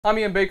I'm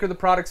Ian Baker, the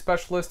product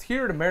specialist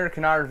here at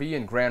American RV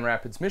in Grand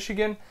Rapids,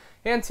 Michigan,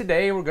 and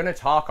today we're going to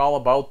talk all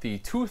about the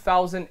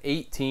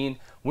 2018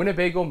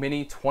 Winnebago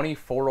Minnie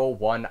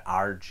 2401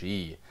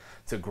 RG.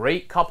 It's a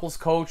great couples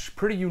coach,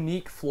 pretty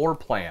unique floor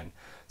plan.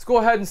 Let's go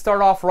ahead and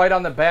start off right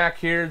on the back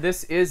here.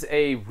 This is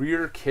a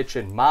rear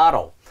kitchen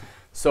model.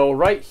 So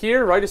right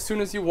here, right as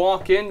soon as you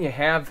walk in, you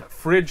have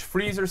fridge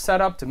freezer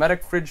set up,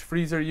 Dometic fridge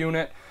freezer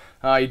unit.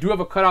 You do have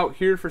a cutout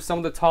here for some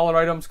of the taller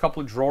items, a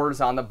couple of drawers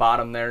on the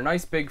bottom there,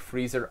 nice big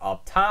freezer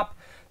up top.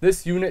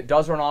 This unit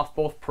does run off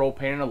both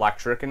propane and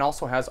electric and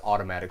also has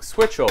automatic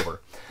switchover.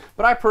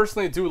 But I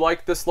personally do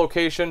like this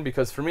location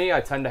because for me, I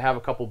tend to have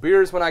a couple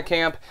beers when I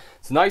camp.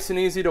 It's nice and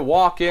easy to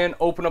walk in,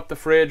 open up the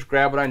fridge,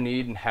 grab what I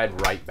need, and head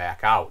right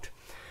back out.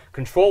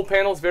 Control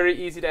panel is very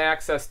easy to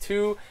access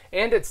too,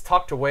 and it's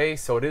tucked away,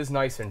 so it is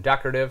nice and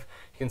decorative.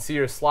 You can see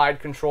your slide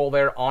control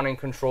there, awning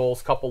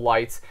controls, couple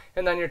lights,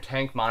 and then your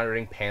tank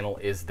monitoring panel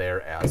is there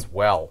as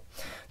well.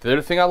 The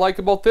other thing I like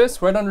about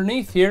this, right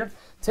underneath here,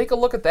 take a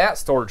look at that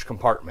storage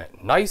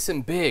compartment. Nice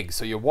and big,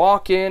 so you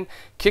walk in,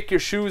 kick your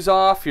shoes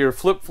off, your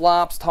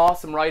flip-flops,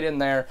 toss them right in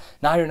there.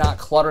 Now you're not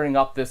cluttering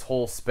up this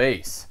whole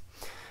space.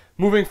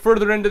 Moving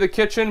further into the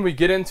kitchen, we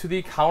get into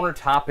the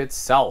countertop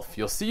itself.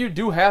 You'll see you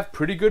do have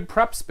pretty good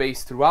prep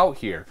space throughout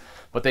here,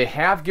 but they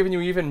have given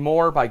you even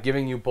more by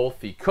giving you both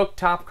the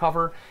cooktop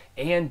cover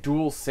and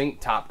dual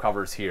sink top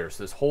covers here.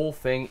 So this whole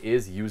thing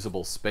is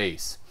usable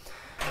space.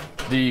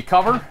 The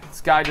cover, this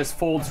guy just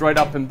folds right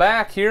up and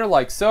back here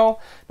like so.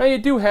 Now you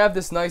do have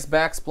this nice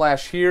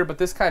backsplash here, but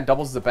this kind of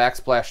doubles the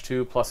backsplash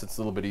too, plus it's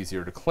a little bit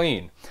easier to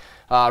clean.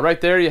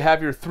 Right there you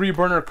have your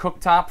 3-burner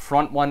cooktop.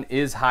 Front one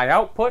is high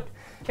output.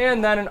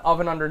 And then an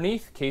oven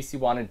underneath in case you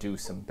want to do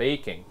some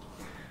baking.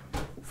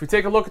 If we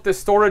take a look at the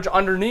storage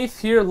underneath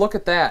here, look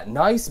at that.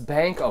 Nice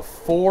bank of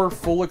 4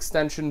 full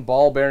extension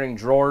ball bearing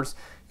drawers.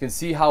 You can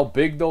see how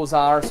big those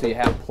are, so you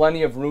have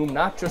plenty of room,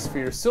 not just for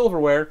your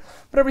silverware,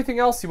 but everything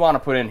else you want to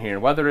put in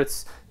here. Whether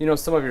it's,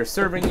 some of your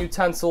serving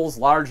utensils,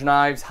 large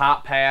knives,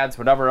 hot pads,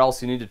 whatever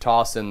else you need to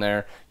toss in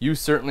there, you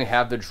certainly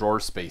have the drawer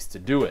space to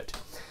do it.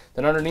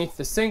 Then underneath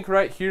the sink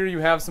right here, you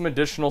have some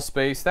additional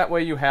space. That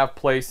way you have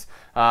place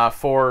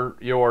for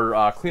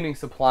your cleaning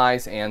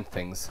supplies and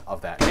things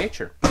of that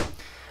nature.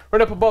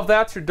 Right up above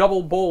that's your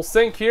double bowl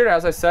sink here.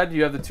 As I said,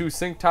 you have the 2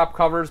 sink top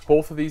covers.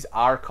 Both of these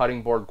are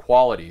cutting board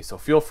quality, so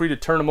feel free to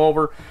turn them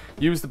over.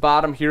 Use the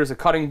bottom here as a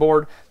cutting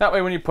board. That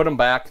way when you put them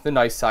back, the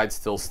nice side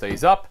still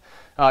stays up.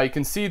 You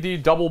can see the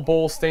double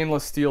bowl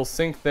stainless steel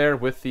sink there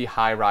with the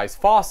high-rise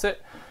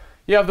faucet.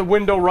 You have the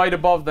window right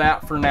above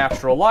that for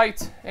natural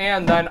light,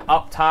 and then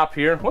up top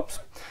here,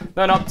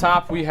 up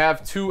top we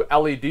have 2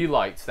 LED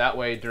lights. That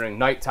way during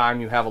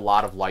nighttime you have a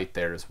lot of light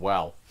there as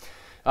well.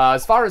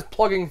 As far as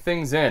plugging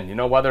things in,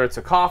 whether it's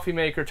a coffee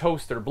maker,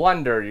 toaster,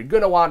 blender, you're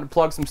going to want to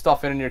plug some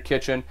stuff in your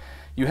kitchen.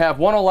 You have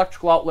 1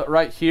 electrical outlet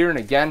right here, and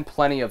again,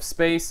 plenty of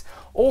space.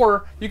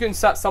 Or you can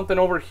set something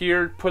over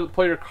here, put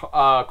your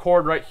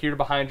cord right here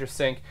behind your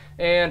sink,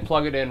 and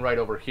plug it in right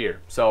over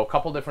here. So a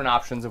couple different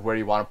options of where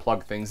you want to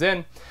plug things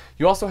in.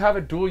 You also have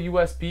a dual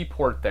USB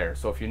port there,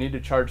 so if you need to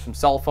charge some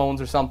cell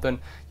phones or something,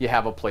 you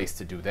have a place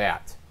to do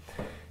that.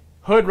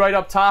 Hood right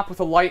up top with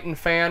a light and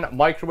fan,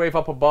 microwave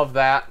up above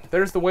that.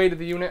 There's the weight of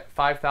the unit,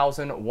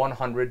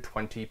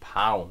 5,120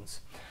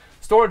 pounds.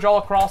 Storage all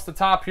across the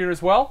top here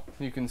as well.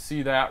 You can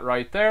see that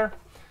right there.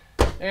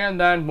 And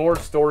then more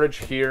storage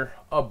here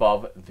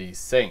above the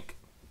sink.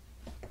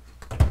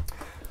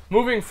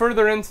 Moving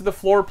further into the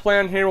floor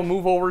plan here, we'll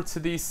move over to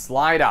the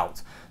slide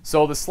out.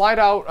 So the slide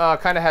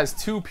out kind of has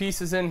 2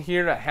 pieces in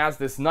here. It has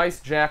this nice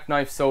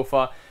jackknife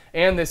sofa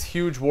and this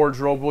huge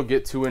wardrobe we'll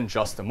get to in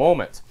just a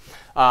moment.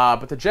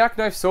 But the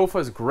jackknife sofa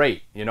is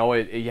great.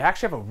 You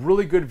actually have a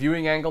really good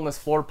viewing angle in this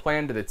floor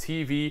plan to the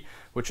TV,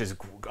 which is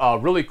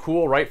really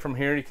cool. Right from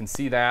here you can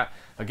see that.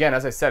 Again,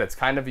 as I said, it's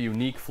kind of a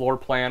unique floor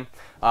plan.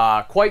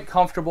 Quite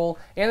comfortable,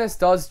 and this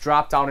does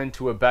drop down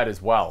into a bed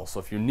as well. So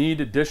if you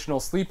need additional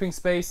sleeping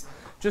space,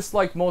 just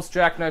like most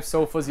jackknife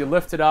sofas, you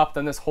lift it up,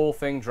 then this whole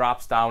thing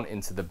drops down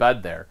into the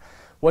bed there.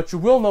 What you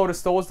will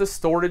notice though is the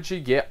storage you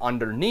get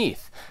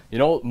underneath.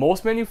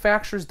 Most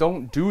manufacturers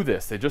don't do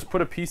this. They just put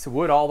a piece of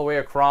wood all the way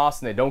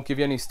across and they don't give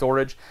you any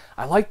storage.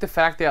 I like the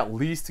fact they at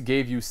least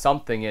gave you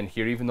something in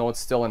here, even though it's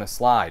still in a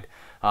slide.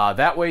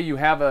 That way you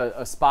have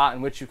a spot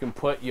in which you can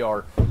put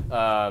your,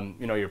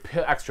 your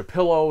extra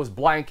pillows,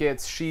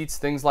 blankets, sheets,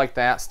 things like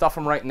that. Stuff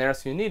them right in there,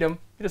 so you need them.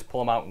 You just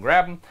pull them out and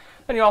grab them.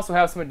 And you also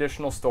have some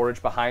additional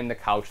storage behind the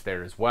couch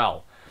there as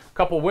well.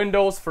 Couple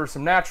windows for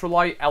some natural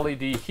light,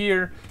 LED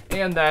here,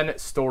 and then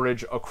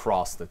storage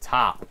across the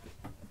top.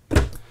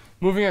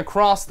 Moving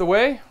across the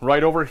way,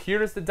 right over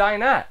here is the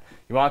dinette.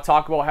 You want to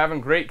talk about having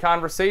great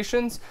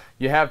conversations?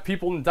 You have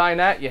people in the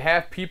dinette, you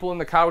have people in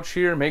the couch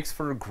here, makes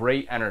for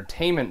great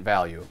entertainment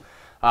value.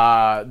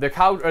 The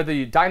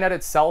dinette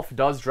itself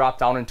does drop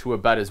down into a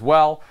bed as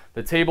well.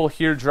 The table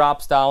here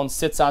drops down,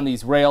 sits on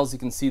these rails. You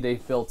can see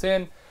they've built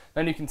in.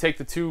 Then you can take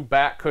the 2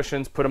 back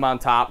cushions, put them on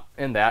top,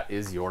 and that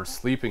is your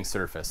sleeping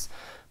surface.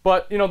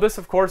 But, you know, this,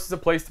 of course, is a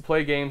place to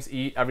play games,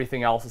 eat,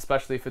 everything else,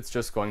 especially if it's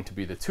just going to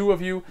be the two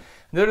of you.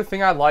 The other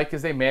thing I like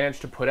is they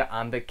managed to put it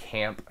on the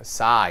camp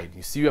side.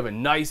 You see you have a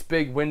nice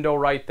big window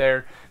right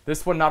there.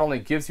 This one not only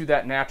gives you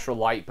that natural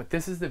light, but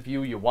this is the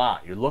view you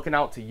want. You're looking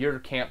out to your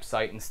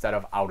campsite instead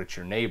of out at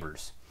your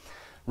neighbors.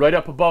 Right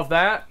up above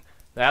that,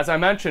 as I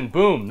mentioned,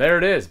 boom, there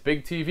it is.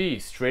 Big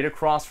TV straight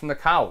across from the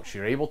couch.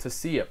 You're able to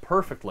see it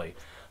perfectly.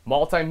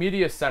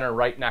 Multimedia center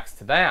right next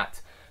to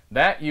that.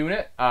 That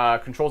unit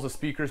controls the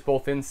speakers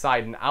both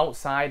inside and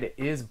outside. It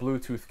is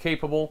Bluetooth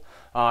capable,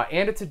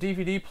 and it's a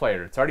DVD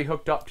player. It's already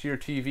hooked up to your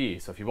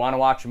TV, so if you want to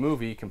watch a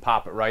movie, you can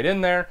pop it right in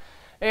there.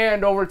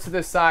 And over to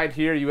this side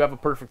here, you have a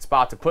perfect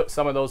spot to put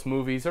some of those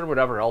movies or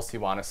whatever else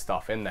you want to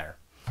stuff in there.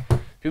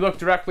 If you look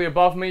directly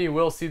above me, you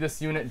will see this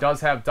unit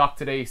does have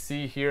ducted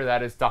AC here.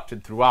 That is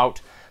ducted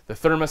throughout. The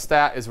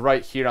thermostat is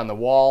right here on the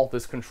wall.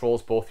 This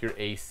controls both your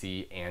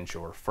AC and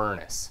your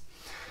furnace.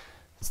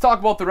 Let's talk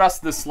about the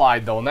rest of this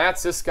slide though, and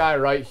that's this guy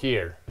right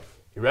here.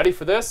 You ready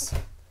for this?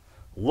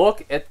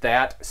 Look at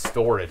that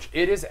storage.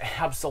 It is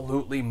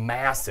absolutely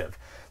massive.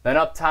 Then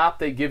up top,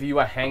 they give you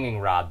a hanging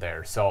rod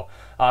there. So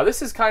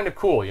this is kind of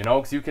cool, you know,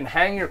 because you can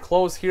hang your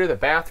clothes here. The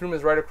bathroom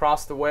is right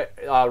across the way.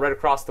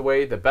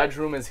 The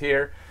bedroom is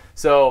here.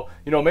 So,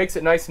 you know, makes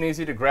it nice and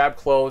easy to grab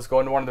clothes, go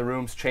into one of the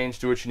rooms, change,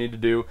 do what you need to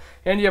do.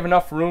 And you have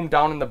enough room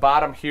down in the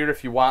bottom here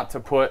if you want to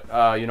put,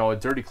 you know, a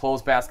dirty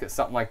clothes basket,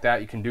 something like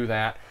that. You can do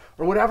that.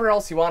 Or whatever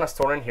else you want to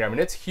store in here. I mean,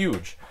 it's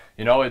huge.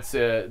 You know, it's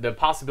the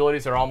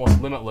possibilities are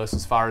almost limitless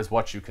as far as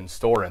what you can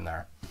store in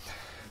there.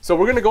 So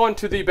we're going to go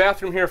into the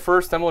bathroom here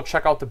first, then we'll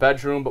check out the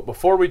bedroom. But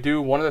before we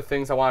do, one of the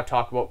things I want to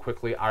talk about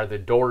quickly are the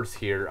doors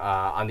here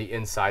on the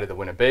inside of the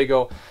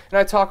Winnebago. And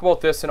I talk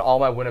about this in all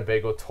my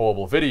Winnebago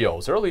towable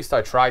videos, or at least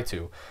I try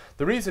to.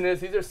 The reason is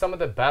these are some of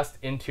the best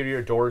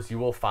interior doors you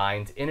will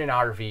find in an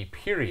RV,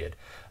 period.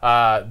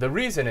 The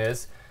reason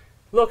is,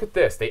 look at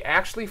this. They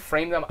actually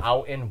frame them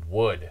out in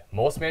wood.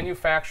 Most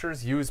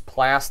manufacturers use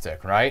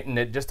plastic, right? And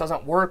it just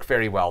doesn't work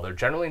very well. They're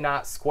generally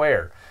not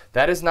square.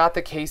 That is not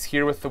the case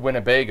here with the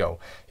Winnebago.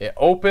 It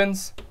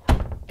opens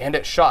and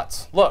it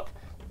shuts. Look,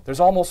 there's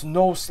almost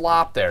no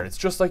slop there. It's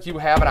just like you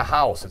have in a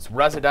house. It's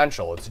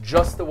residential. It's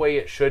just the way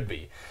it should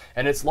be.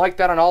 And it's like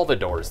that on all the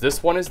doors.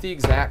 This one is the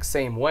exact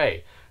same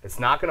way. It's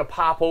not going to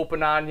pop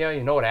open on you.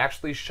 You know, it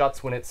actually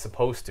shuts when it's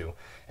supposed to.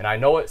 And I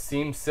know it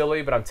seems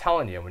silly, but I'm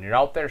telling you, when you're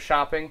out there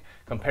shopping,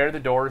 compare the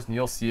doors and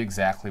you'll see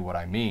exactly what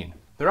I mean.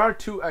 There are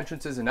two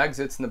entrances and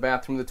exits in the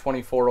bathroom of the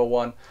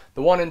 2401.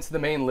 The one into the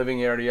main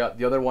living area,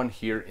 the other one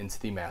here into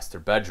the master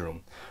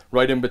bedroom.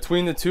 Right in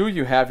between the two,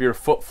 you have your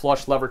foot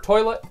flush lever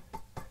toilet.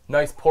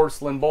 Nice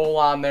porcelain bowl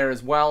on there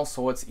as well,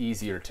 so it's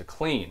easier to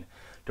clean.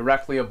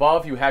 Directly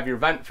above, you have your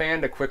vent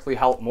fan to quickly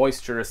help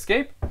moisture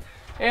escape.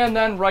 And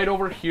then right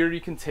over here, you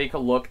can take a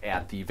look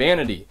at the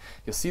vanity.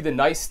 You'll see the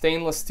nice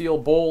stainless steel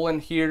bowl in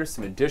here,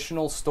 some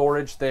additional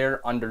storage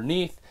there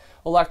underneath,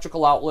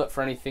 electrical outlet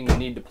for anything you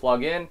need to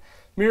plug in,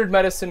 mirrored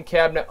medicine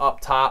cabinet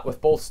up top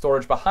with both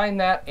storage behind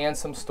that and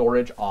some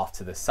storage off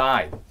to the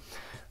side.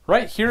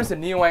 Right here's the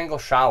neo-angle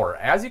shower.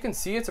 As you can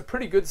see, it's a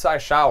pretty good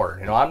sized shower.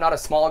 You know, I'm not a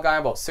small guy,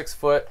 about 6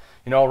 foot,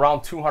 you know,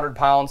 around 200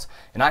 pounds,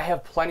 and I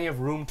have plenty of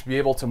room to be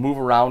able to move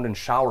around and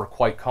shower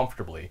quite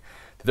comfortably.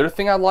 The other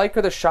thing I like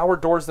are the shower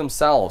doors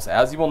themselves.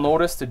 As you will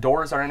notice, the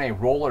doors are in a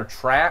roller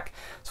track,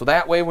 so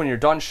that way when you're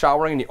done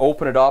showering and you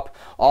open it up,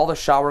 all the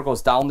shower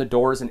goes down the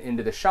doors and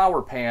into the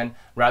shower pan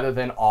rather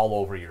than all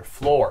over your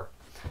floor.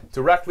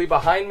 Directly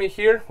behind me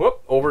here,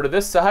 over to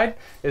this side,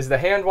 is the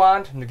hand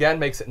wand, and again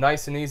makes it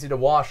nice and easy to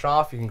wash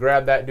off. You can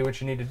grab that and do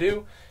what you need to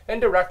do. And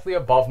directly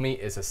above me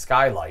is a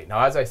skylight.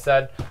 Now, as I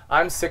said,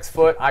 I'm 6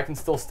 foot. I can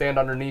still stand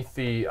underneath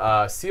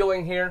the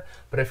ceiling here,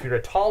 but if you're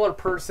a taller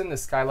person, the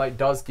skylight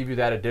does give you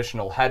that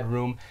additional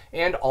headroom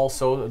and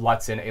also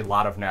lets in a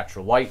lot of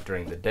natural light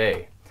during the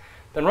day.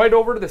 Then right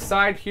over to the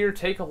side here,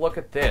 take a look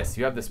at this.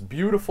 You have this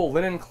beautiful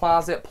linen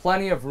closet,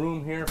 plenty of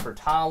room here for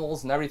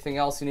towels and everything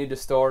else you need to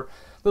store.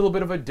 A little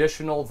bit of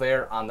additional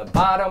there on the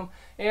bottom,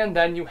 and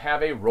then you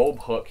have a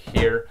robe hook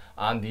here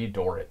on the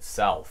door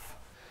itself.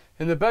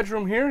 In the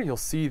bedroom here, you'll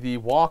see the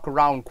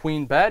walk-around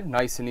queen bed,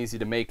 nice and easy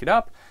to make it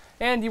up,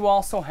 and you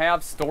also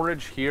have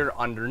storage here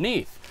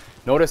underneath.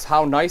 Notice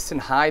how nice and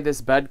high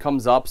this bed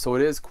comes up, so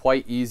it is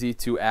quite easy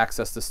to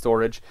access the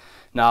storage.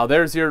 Now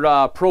there's your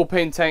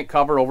propane tank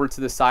cover over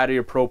to the side of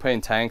your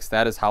propane tanks.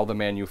 That is how the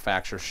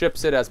manufacturer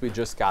ships it, as we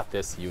just got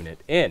this unit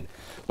in.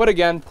 But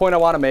again, point I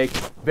want to make,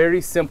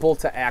 very simple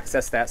to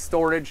access that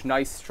storage.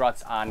 Nice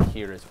struts on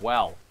here as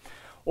well.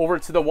 Over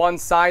to the one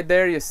side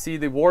there, you see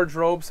the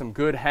wardrobe, some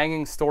good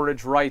hanging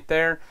storage right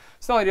there.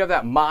 So not only do you have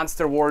that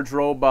monster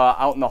wardrobe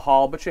out in the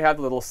hall, but you have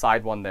the little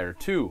side one there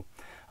too.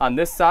 On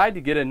this side,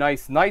 you get a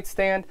nice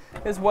nightstand,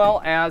 as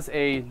well as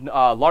a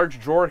large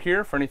drawer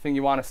here for anything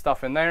you want to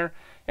stuff in there.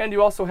 And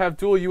you also have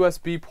dual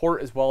USB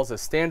port as well as a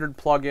standard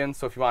plug-in,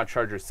 so if you want to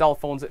charge your cell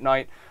phones at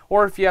night,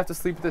 or if you have to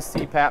sleep with a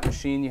CPAP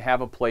machine, you have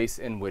a place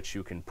in which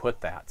you can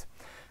put that.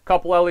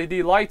 Couple LED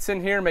lights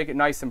in here, make it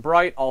nice and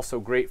bright,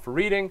 also great for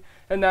reading,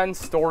 and then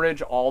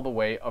storage all the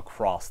way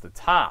across the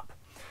top.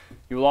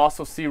 You will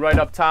also see right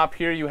up top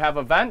here you have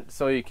a vent,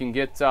 so you can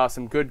get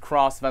some good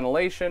cross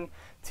ventilation.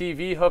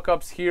 TV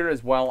hookups here,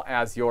 as well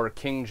as your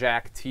King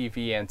Jack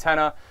TV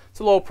antenna.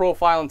 It's a low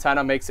profile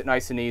antenna, makes it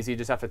nice and easy. You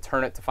just have to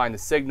turn it to find the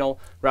signal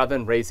rather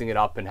than raising it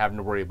up and having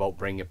to worry about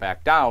bringing it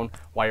back down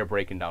while you're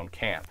breaking down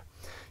camp.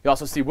 You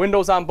also see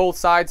windows on both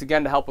sides,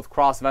 again, to help with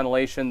cross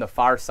ventilation. The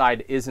far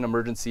side is an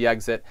emergency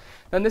exit.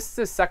 And this is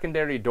a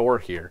secondary door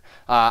here.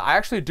 I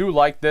actually do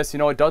like this. You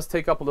know, it does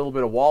take up a little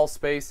bit of wall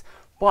space,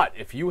 but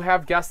if you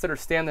have guests that are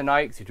staying the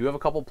night, 'cause you do have a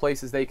couple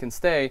places they can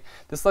stay,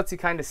 this lets you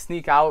kind of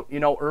sneak out, you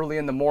know, early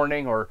in the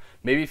morning, or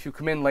maybe if you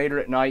come in later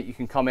at night, you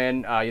can come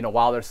in, you know,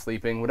 while they're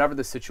sleeping, whatever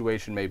the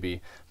situation may be.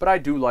 But I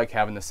do like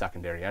having the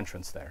secondary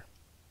entrance there.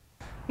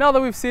 Now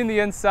that we've seen the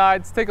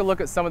inside, let's take a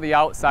look at some of the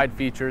outside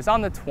features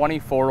on the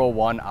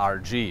 2401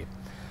 RG.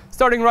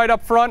 Starting right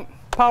up front,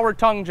 power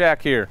tongue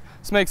jack here.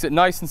 This makes it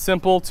nice and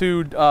simple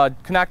to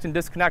connect and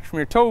disconnect from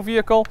your tow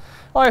vehicle.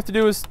 All you have to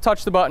do is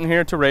touch the button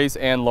here to raise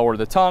and lower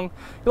the tongue.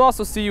 You'll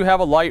also see you have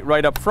a light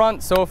right up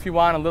front, so if you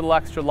want a little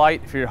extra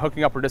light, if you're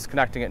hooking up or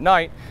disconnecting at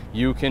night,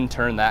 you can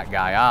turn that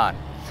guy on.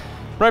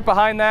 Right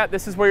behind that,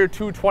 this is where your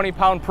two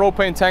 20-pound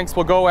propane tanks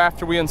will go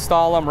after we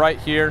install them right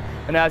here.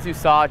 And as you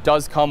saw, it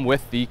does come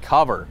with the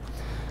cover.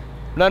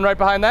 And then right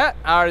behind that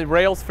are the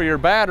rails for your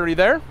battery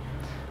there.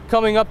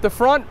 Coming up the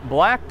front,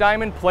 black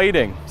diamond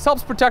plating. This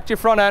helps protect your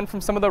front end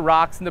from some of the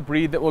rocks and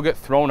debris that will get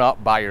thrown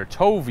up by your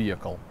tow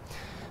vehicle.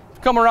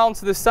 Come around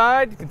to the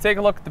side, you can take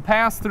a look at the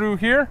pass-through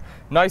here.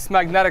 Nice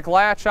magnetic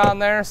latch on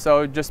there,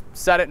 so just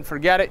set it and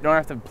forget it. You don't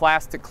have to have a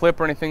plastic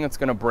clip or anything that's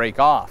going to break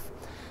off.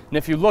 And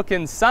if you look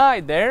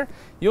inside there,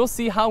 you'll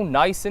see how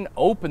nice and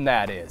open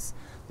that is.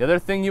 The other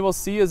thing you will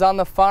see is on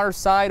the far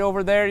side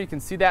over there, you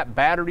can see that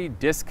battery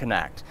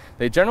disconnect.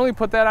 They generally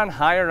put that on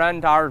higher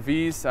end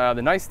RVs.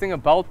 The nice thing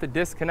about the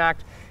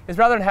disconnect is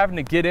rather than having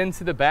to get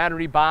into the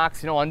battery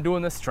box, you know,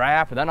 undoing the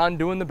strap and then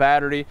undoing the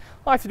battery,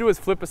 all I have to do is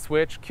flip a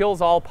switch,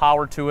 kills all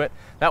power to it.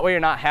 That way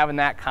you're not having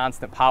that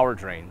constant power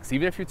drain. Because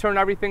even if you turn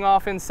everything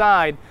off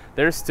inside,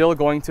 there's still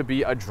going to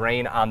be a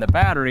drain on the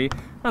battery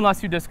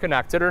unless you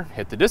disconnect it or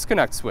hit the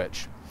disconnect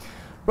switch.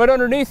 Right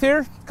underneath here,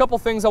 a couple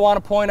things I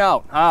want to point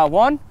out.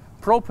 One,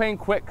 propane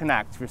quick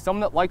connect. If you're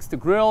someone that likes to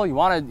grill, you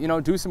want to, you know,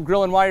 do some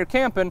grilling while you're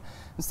camping,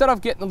 instead of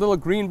getting the little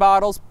green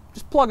bottles,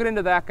 just plug it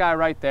into that guy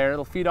right there.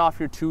 It'll feed off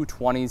your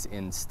 220s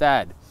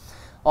instead.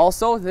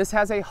 Also, this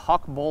has a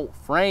huck bolt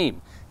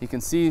frame. You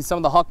can see some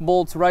of the huck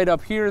bolts right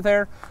up here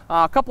there.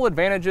 A couple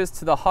advantages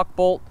to the huck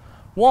bolt.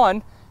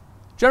 One,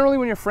 generally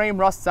when your frame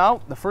rusts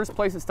out, the first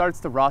place it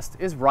starts to rust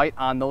is right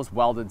on those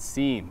welded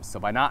seams. So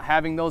by not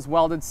having those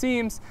welded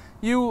seams,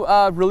 you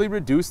really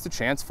reduce the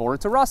chance for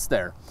it to rust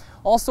there.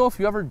 Also, if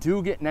you ever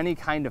do get in any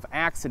kind of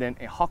accident,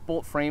 a huck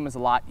bolt frame is a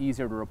lot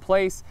easier to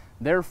replace,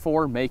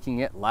 therefore making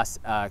it less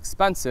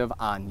expensive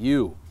on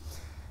you.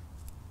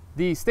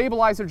 The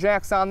stabilizer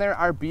jacks on there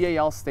are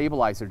BAL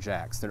stabilizer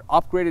jacks. They're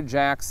upgraded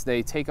jacks.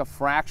 They take a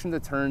fraction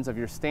of the turns of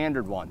your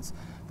standard ones.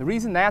 The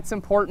reason that's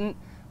important,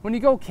 when you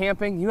go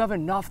camping, you have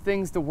enough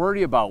things to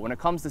worry about when it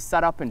comes to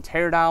setup and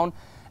tear down.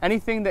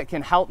 Anything that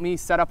can help me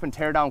set up and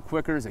tear down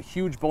quicker is a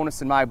huge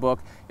bonus in my book,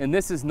 and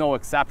this is no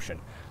exception.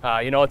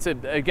 You know, it's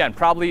again,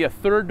 probably a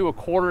third to a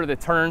quarter of the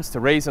turns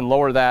to raise and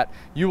lower that.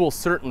 You will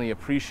certainly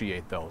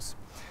appreciate those.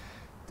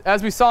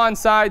 As we saw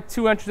inside,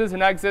 2 entrances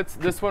and exits.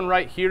 This one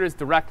right here is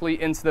directly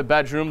into the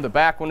bedroom. The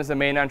back one is the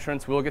main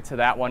entrance. We'll get to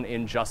that one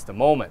in just a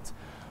moment.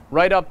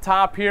 Right up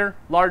top here,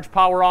 large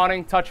power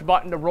awning, touch a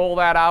button to roll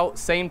that out.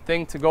 Same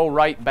thing to go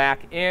right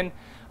back in.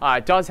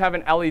 It does have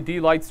an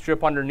LED light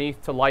strip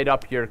underneath to light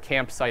up your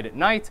campsite at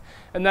night.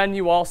 And then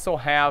you also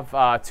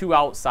have 2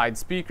 outside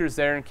speakers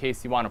there in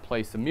case you want to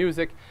play some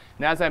music.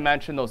 And as I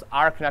mentioned, those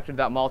are connected to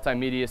that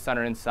multimedia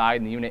center inside,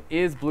 and the unit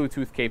is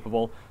Bluetooth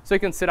capable, so you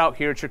can sit out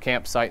here at your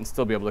campsite and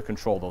still be able to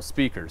control those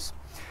speakers.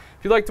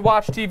 If you like to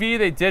watch TV,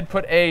 they did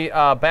put a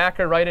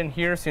backer right in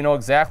here, so you know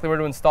exactly where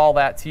to install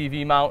that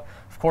TV mount.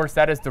 Of course,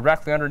 that is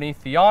directly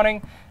underneath the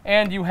awning,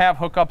 and you have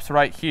hookups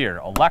right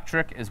here,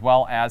 electric as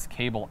well as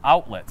cable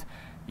outlet.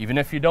 Even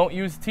if you don't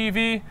use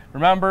TV,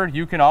 remember,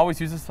 you can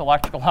always use this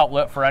electrical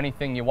outlet for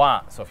anything you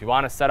want. So if you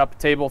want to set up a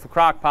table with a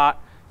crock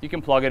pot, you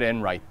can plug it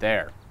in right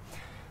there.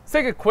 Let's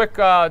take a quick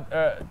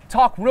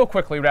talk real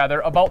quickly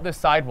about this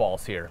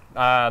sidewalls here.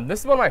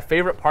 This is one of my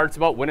favorite parts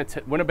about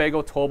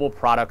Winnebago towable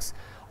products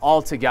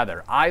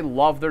altogether. I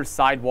love their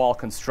sidewall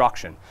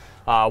construction.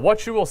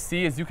 What you will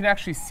see is you can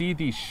actually see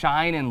the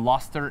shine and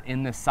luster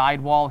in the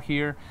sidewall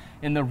here.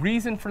 And the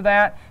reason for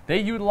that,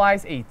 they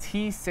utilize a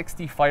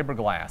T60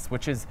 fiberglass,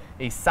 which is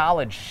a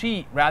solid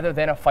sheet rather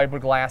than a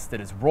fiberglass that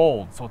is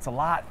rolled. So it's a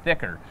lot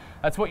thicker.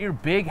 That's what your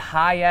big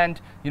high-end,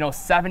 you know,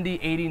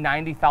 $70,000,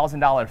 $80,000,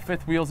 $90,000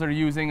 fifth wheels are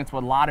using. It's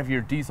what a lot of your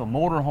diesel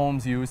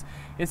motorhomes use.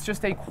 It's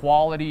just a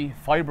quality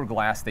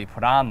fiberglass they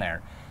put on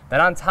there.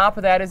 Then on top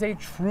of that is a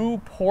true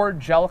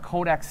poured gel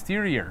coat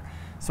exterior.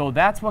 So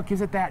that's what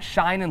gives it that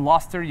shine and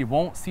luster. You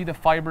won't see the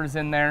fibers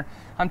in there.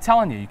 I'm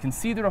telling you, you can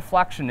see the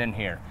reflection in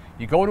here.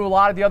 You go to a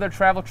lot of the other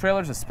travel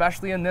trailers,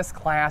 especially in this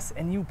class,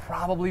 and you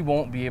probably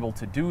won't be able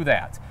to do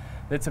that.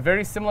 It's a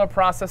very similar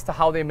process to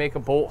how they make a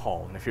boat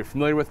hull. And if you're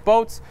familiar with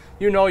boats,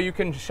 you know you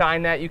can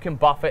shine that, you can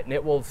buff it, and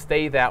it will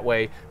stay that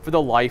way for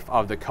the life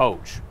of the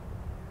coach.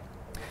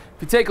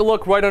 If you take a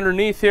look right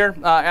underneath here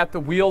at the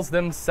wheels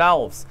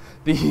themselves,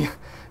 the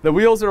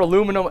wheels are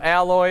aluminum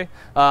alloy,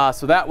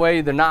 so that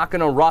way they're not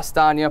going to rust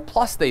on you.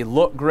 Plus they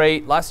look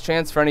great, less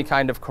chance for any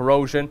kind of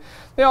corrosion.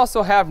 They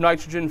also have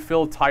nitrogen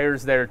filled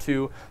tires there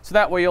too, so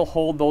that way you'll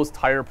hold those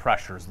tire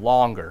pressures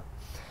longer.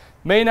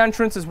 Main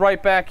entrance is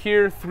right back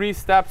here, 3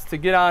 steps to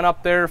get on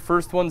up there.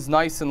 First one's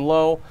nice and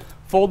low.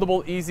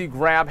 Foldable easy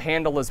grab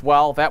handle as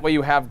well. That way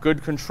you have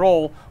good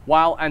control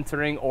while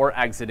entering or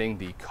exiting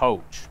the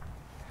coach.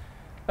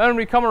 Then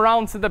we come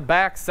around to the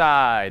back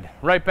side.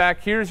 Right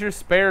back here's your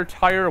spare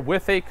tire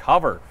with a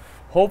cover.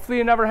 Hopefully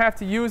you never have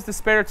to use the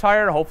spare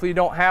tire. Hopefully you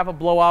don't have a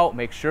blowout.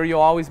 Make sure you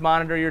always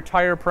monitor your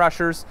tire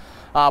pressures.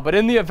 But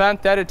in the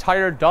event that a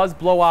tire does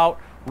blow out,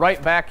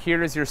 right back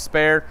here is your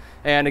spare.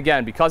 And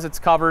again, because it's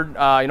covered,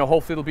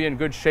 hopefully it'll be in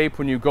good shape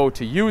when you go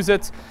to use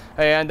it.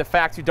 And the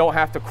fact you don't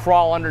have to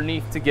crawl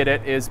underneath to get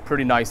it is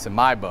pretty nice in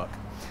my book.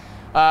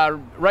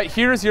 Right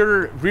here is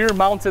your rear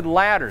mounted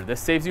ladder. This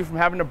saves you from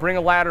having to bring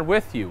a ladder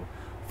with you.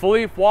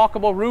 Fully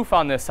walkable roof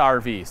on this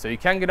RV, so you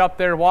can get up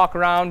there, walk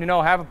around,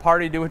 have a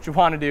party, do what you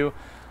want to do.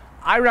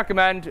 I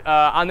recommend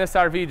on this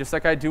RV, just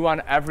like I do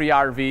on every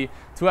RV,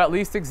 to at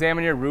least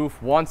examine your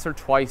roof once or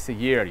twice a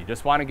year. You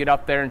just want to get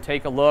up there and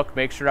take a look,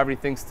 make sure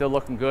everything's still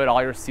looking good,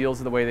 all your seals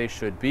are the way they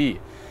should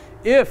be.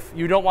 If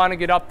you don't want to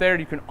get up there,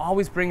 you can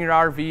always bring your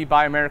RV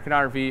by American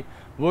RV.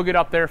 We'll get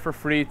up there for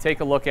free,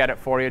 take a look at it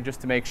for you just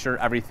to make sure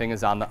everything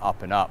is on the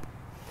up and up.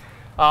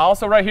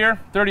 Also right here,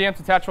 30 amp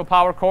detachable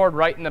power cord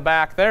right in the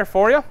back there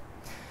for you.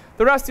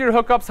 The rest of your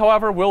hookups,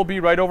 however, will be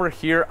right over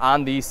here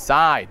on the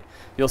side.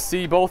 You'll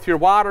see both your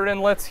water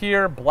inlets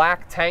here,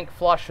 black tank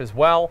flush as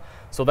well.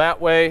 So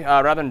that way,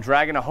 rather than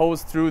dragging a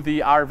hose through the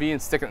RV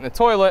and sticking it in the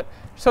toilet,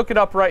 just hook it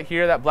up right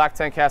here. That black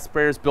tank has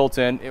sprayers built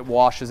in. It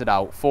washes it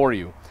out for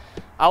you.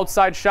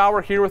 Outside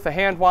shower here with a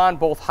hand wand,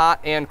 both hot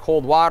and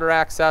cold water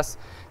access,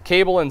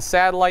 cable and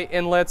satellite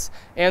inlets,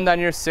 and then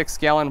your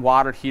 6-gallon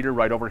water heater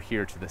right over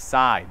here to the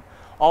side.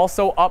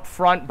 Also up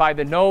front by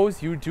the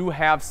nose, you do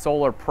have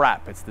solar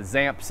prep. It's the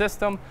ZAMP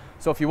system.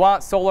 So if you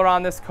want solar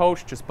on this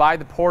coach, just buy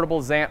the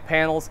portable ZAMP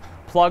panels,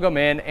 plug them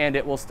in, and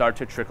it will start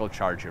to trickle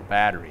charge your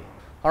battery.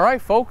 All right,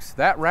 folks,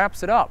 that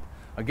wraps it up.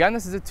 Again,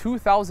 this is a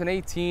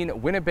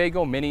 2018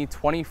 Winnebago Minnie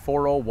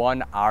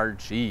 2401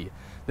 RG.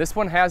 This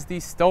one has the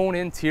stone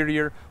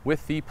interior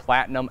with the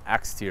platinum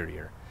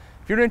exterior.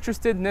 If you're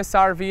interested in this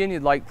RV and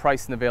you'd like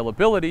price and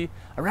availability,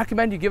 I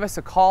recommend you give us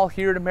a call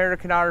here at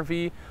American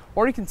RV,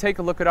 or you can take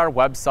a look at our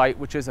website,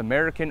 which is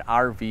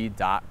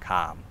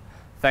americanrv.com.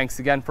 Thanks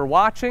again for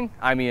watching.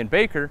 I'm Ian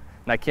Baker,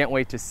 and I can't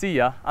wait to see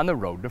you on the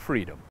road to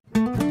freedom.